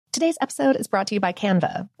Today's episode is brought to you by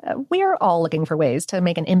Canva. We're all looking for ways to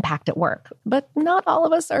make an impact at work, but not all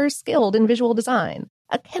of us are skilled in visual design.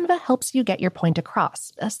 Canva helps you get your point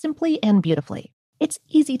across, simply and beautifully. It's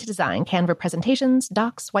easy to design Canva presentations,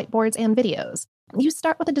 docs, whiteboards, and videos. You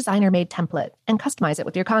start with a designer-made template and customize it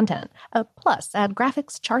with your content. Plus, add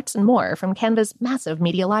graphics, charts, and more from Canva's massive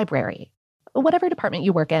media library. Whatever department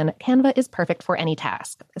you work in, Canva is perfect for any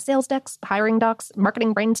task. Sales decks, hiring docs,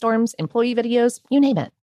 marketing brainstorms, employee videos, you name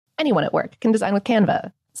it. Anyone at work can design with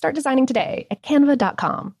Canva. Start designing today at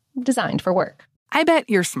canva.com. Designed for work. I bet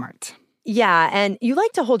you're smart. Yeah, and you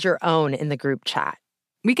like to hold your own in the group chat.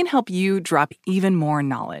 We can help you drop even more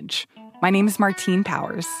knowledge. My name is Martine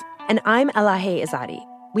Powers. And I'm Elahe Izadi.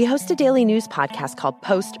 We host a daily news podcast called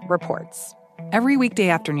Post Reports. Every weekday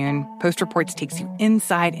afternoon, Post Reports takes you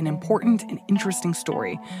inside an important and interesting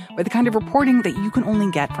story with the kind of reporting that you can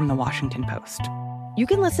only get from the Washington Post. You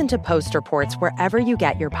can listen to Post Reports wherever you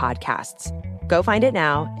get your podcasts. Go find it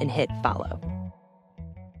now and hit follow.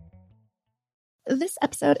 This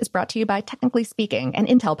episode is brought to you by Technically Speaking, an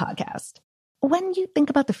Intel podcast. When you think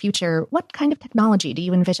about the future, what kind of technology do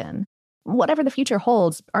you envision? Whatever the future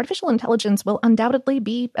holds, artificial intelligence will undoubtedly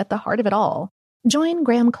be at the heart of it all. Join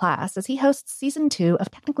Graham Class as he hosts Season 2 of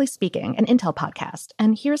Technically Speaking, an Intel podcast,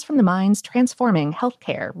 and hears from the minds transforming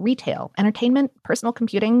healthcare, retail, entertainment, personal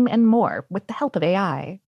computing, and more with the help of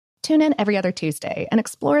AI. Tune in every other Tuesday and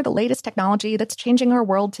explore the latest technology that's changing our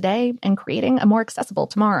world today and creating a more accessible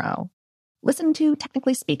tomorrow. Listen to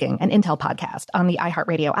Technically Speaking, an Intel podcast on the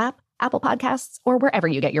iHeartRadio app, Apple Podcasts, or wherever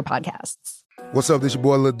you get your podcasts. What's up, this your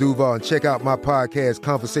boy Lil Duval, and check out my podcast,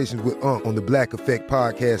 Conversations with Unc, on the Black Effect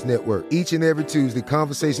Podcast Network. Each and every Tuesday,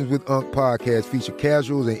 Conversations with Unc podcast feature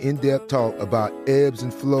casual and in-depth talk about ebbs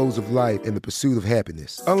and flows of life and the pursuit of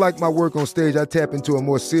happiness. Unlike my work on stage, I tap into a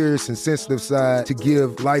more serious and sensitive side to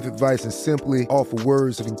give life advice and simply offer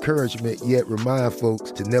words of encouragement, yet remind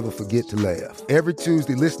folks to never forget to laugh. Every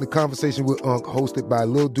Tuesday, listen to Conversation with Unc, hosted by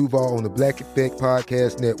Lil Duval on the Black Effect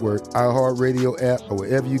Podcast Network, iHeartRadio app, or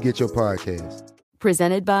wherever you get your podcasts.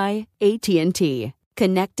 Presented by AT&T.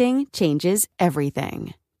 Connecting changes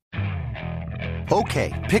everything.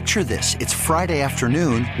 Okay, picture this. It's Friday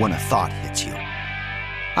afternoon when a thought hits you.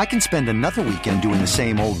 I can spend another weekend doing the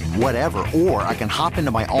same old whatever, or I can hop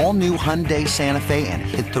into my all-new Hyundai Santa Fe and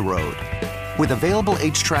hit the road. With available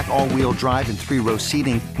H-Track all-wheel drive and 3-row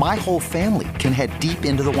seating, my whole family can head deep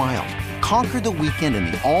into the wild. Conquer the weekend in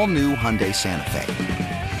the all-new Hyundai Santa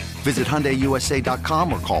Fe. Visit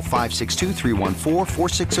HyundaiUSA.com or call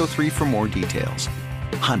 562-314-4603 for more details.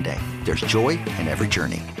 Hyundai, there's joy in every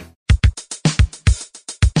journey.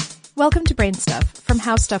 Welcome to Brain Stuff from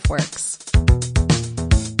How Stuff Works.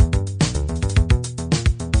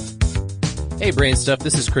 Hey Brain Stuff,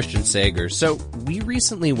 this is Christian Sager. So we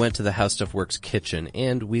recently went to the How Stuff Works kitchen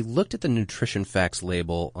and we looked at the nutrition facts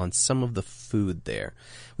label on some of the food there.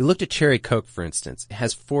 We looked at Cherry Coke, for instance. It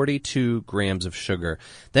has 42 grams of sugar.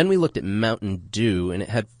 Then we looked at Mountain Dew and it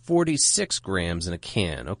had 46 grams in a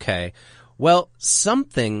can. Okay. Well,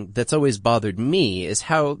 something that's always bothered me is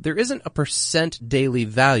how there isn't a percent daily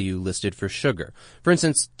value listed for sugar. For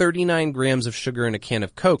instance, 39 grams of sugar in a can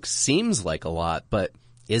of Coke seems like a lot, but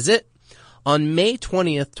is it? On May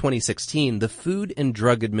 20th, 2016, the Food and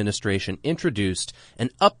Drug Administration introduced an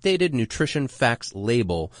updated nutrition facts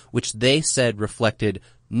label, which they said reflected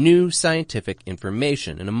new scientific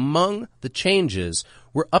information. And among the changes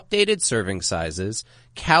were updated serving sizes,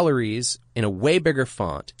 calories in a way bigger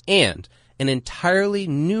font, and an entirely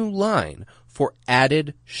new line for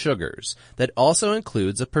added sugars that also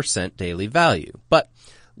includes a percent daily value. But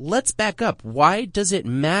let's back up. Why does it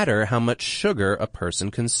matter how much sugar a person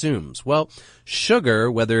consumes? Well, sugar,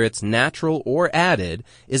 whether it's natural or added,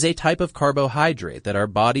 is a type of carbohydrate that our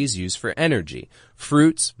bodies use for energy.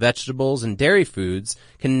 Fruits, vegetables, and dairy foods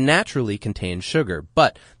can naturally contain sugar,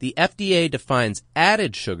 but the FDA defines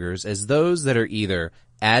added sugars as those that are either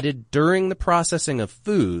added during the processing of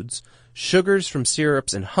foods, sugars from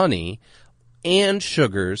syrups and honey, and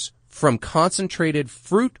sugars from concentrated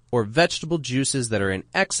fruit or vegetable juices that are in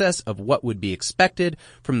excess of what would be expected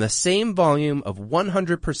from the same volume of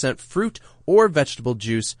 100% fruit or vegetable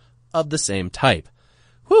juice of the same type.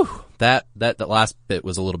 Whew, that last bit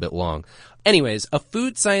was a little bit long. Anyways, a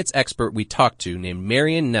food science expert we talked to named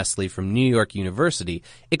Marion Nestle from New York University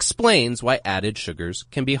explains why added sugars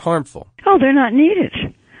can be harmful. Oh, they're not needed.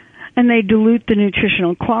 And they dilute the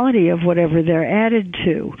nutritional quality of whatever they're added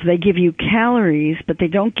to. They give you calories, but they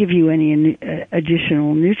don't give you any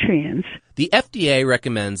additional nutrients. The FDA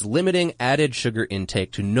recommends limiting added sugar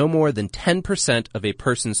intake to no more than 10% of a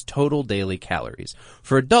person's total daily calories.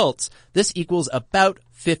 For adults, this equals about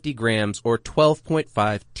 50 grams or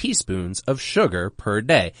 12.5 teaspoons of sugar per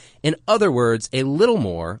day. In other words, a little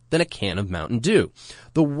more than a can of Mountain Dew.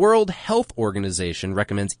 The World Health Organization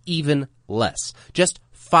recommends even less, just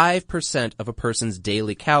 5% of a person's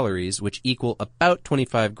daily calories, which equal about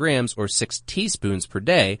 25 grams or 6 teaspoons per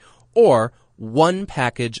day, or one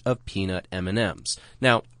package of peanut M&Ms.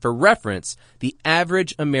 Now, for reference, the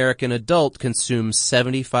average American adult consumes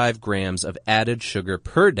 75 grams of added sugar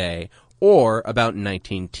per day, or about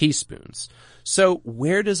 19 teaspoons. So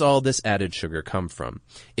where does all this added sugar come from?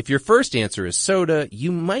 If your first answer is soda,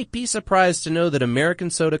 you might be surprised to know that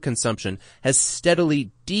American soda consumption has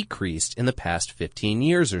steadily decreased in the past 15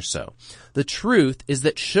 years or so. The truth is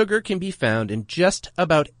that sugar can be found in just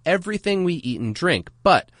about everything we eat and drink,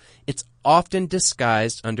 but it's often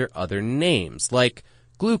disguised under other names like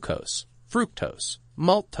glucose, fructose,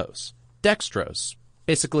 maltose, dextrose,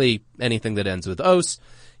 basically anything that ends with ose,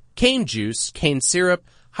 cane juice, cane syrup,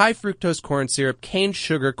 high fructose corn syrup, cane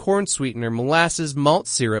sugar, corn sweetener, molasses, malt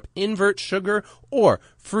syrup, invert sugar, or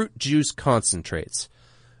fruit juice concentrates.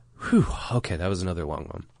 Whew, okay, that was another long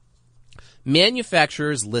one.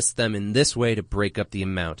 Manufacturers list them in this way to break up the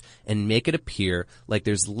amount and make it appear like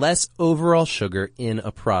there's less overall sugar in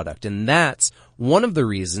a product. And that's one of the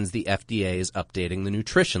reasons the FDA is updating the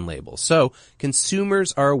nutrition label, so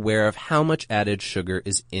consumers are aware of how much added sugar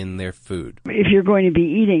is in their food. If you're going to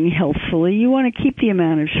be eating healthfully, you want to keep the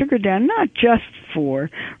amount of sugar down, not just for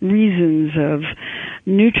reasons of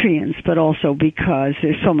nutrients, but also because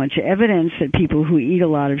there's so much evidence that people who eat a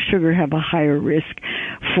lot of sugar have a higher risk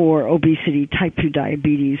for obesity, type 2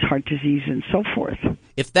 diabetes, heart disease, and so forth.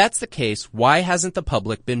 If that's the case, why hasn't the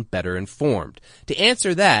public been better informed? To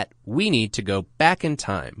answer that, we need to go back in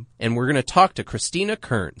time, and we're going to talk to Christina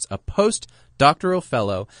Kearns, a postdoctoral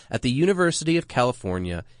fellow at the University of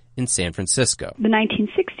California in San Francisco. The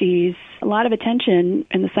 1960s, a lot of attention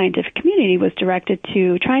in the scientific community was directed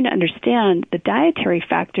to trying to understand the dietary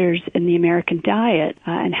factors in the American diet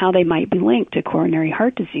and how they might be linked to coronary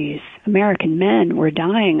heart disease. American men were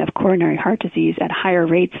dying of coronary heart disease at higher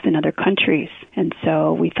rates than other countries, and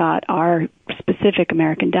so we thought our specific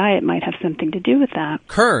American diet might have something to do with that.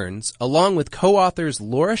 Kearns, along with co-authors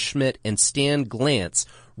Laura Schmidt and Stan Glantz,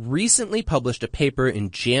 recently published a paper in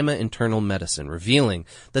JAMA Internal Medicine revealing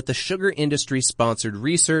that the sugar industry sponsored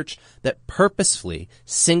research that purposefully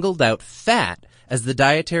singled out fat as the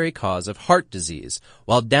dietary cause of heart disease,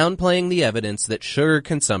 while downplaying the evidence that sugar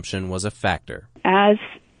consumption was a factor. As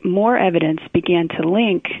more evidence began to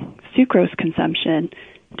link sucrose consumption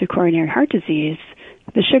to coronary heart disease,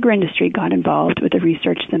 the sugar industry got involved with the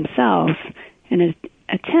research themselves in an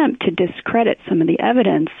attempt to discredit some of the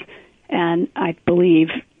evidence and, I believe,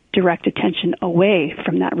 direct attention away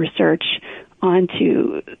from that research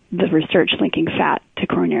onto the research linking fat to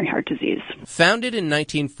coronary heart disease. Founded in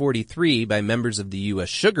 1943 by members of the U.S.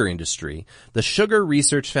 sugar industry, the Sugar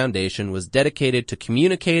Research Foundation was dedicated to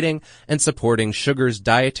communicating and supporting sugar's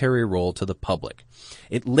dietary role to the public.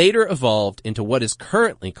 It later evolved into what is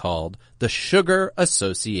currently called the Sugar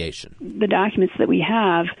Association. The documents that we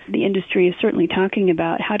have, the industry is certainly talking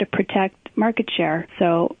about how to protect market share.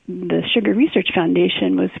 So the Sugar Research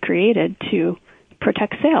Foundation was created to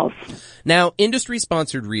protect sales. Now,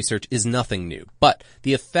 industry-sponsored research is nothing new, but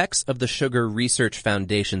the effects of the Sugar Research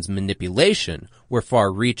Foundation's manipulation were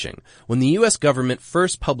far-reaching. When the U.S. government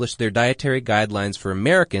first published their dietary guidelines for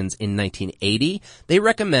Americans in 1980, they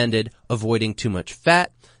recommended avoiding too much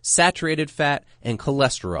fat, saturated fat, and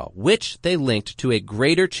cholesterol, which they linked to a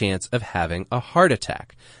greater chance of having a heart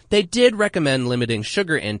attack. They did recommend limiting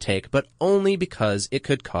sugar intake, but only because it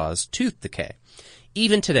could cause tooth decay.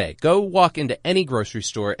 Even today, go walk into any grocery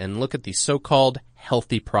store and look at the so-called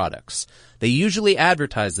healthy products. They usually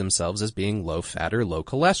advertise themselves as being low-fat or low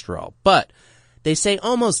cholesterol, but they say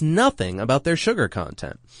almost nothing about their sugar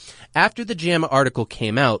content. After the JAMA article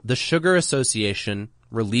came out, the Sugar Association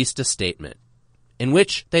released a statement in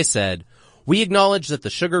which they said, "We acknowledge that the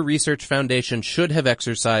Sugar Research Foundation should have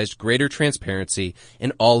exercised greater transparency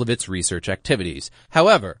in all of its research activities.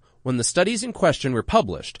 However, when the studies in question were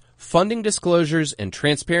published, funding disclosures and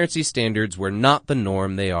transparency standards were not the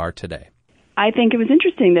norm they are today." I think it was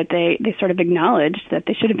interesting that they sort of acknowledged that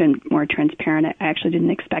they should have been more transparent. I actually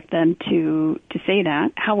didn't expect them to say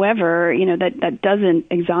that. However, that doesn't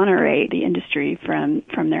exonerate the industry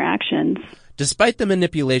from their actions. Despite the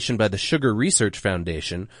manipulation by the Sugar Research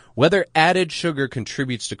Foundation, whether added sugar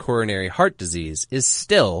contributes to coronary heart disease is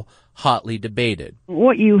still hotly debated.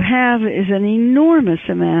 What you have is an enormous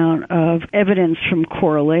amount of evidence from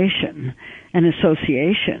correlation and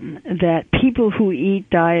association that people who eat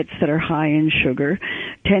diets that are high in sugar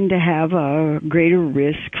tend to have a greater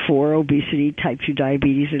risk for obesity, type 2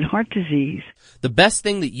 diabetes, and heart disease. The best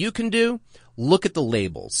thing that you can do? Look at the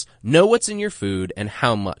labels. Know what's in your food and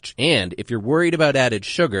how much. And if you're worried about added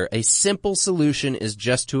sugar, a simple solution is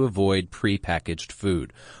just to avoid prepackaged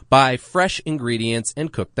food. Buy fresh ingredients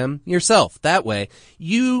and cook them yourself. That way,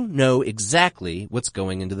 you know exactly what's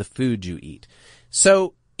going into the food you eat.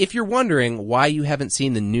 So, if you're wondering why you haven't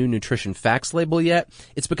seen the new nutrition facts label yet,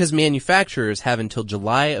 it's because manufacturers have until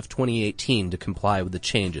July of 2018 to comply with the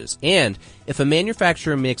changes. And if a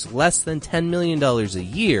manufacturer makes less than $10 million a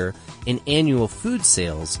year in annual food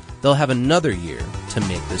sales, they'll have another year to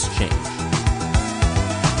make this change.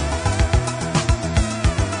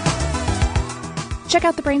 Check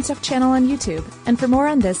out the Brainstuff channel on YouTube. And for more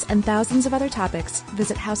on this and thousands of other topics,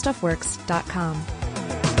 visit howstuffworks.com.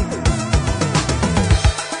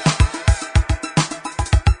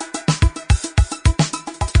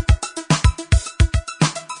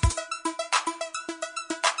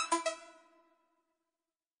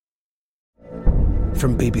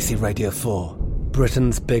 From BBC Radio 4,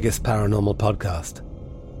 Britain's biggest paranormal podcast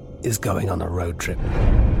is going on a road trip.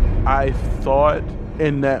 I thought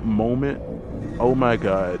in that moment, oh my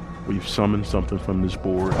God, we've summoned something from this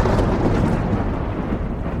board.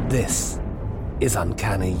 This is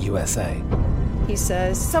Uncanny USA. He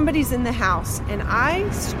says, somebody's in the house, and I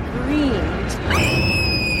screamed.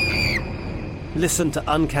 Listen to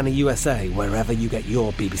Uncanny USA wherever you get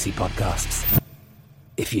your BBC podcasts,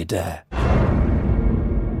 if you dare.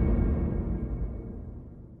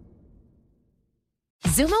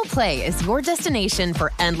 Xumo Play is your destination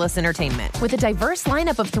for endless entertainment. With a diverse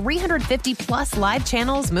lineup of 350-plus live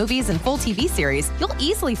channels, movies, and full TV series, you'll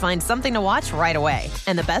easily find something to watch right away.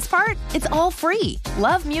 And the best part? It's all free.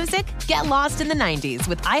 Love music? Get lost in the 90s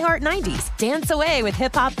with iHeart 90s. Dance away with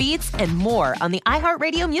hip-hop beats and more on the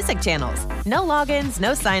iHeartRadio music channels. No logins,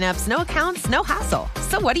 no signups, no accounts, no hassle.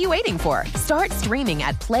 So what are you waiting for? Start streaming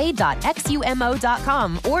at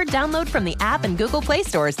play.xumo.com or download from the app and Google Play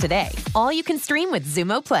stores today. All you can stream with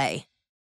Xumo Play.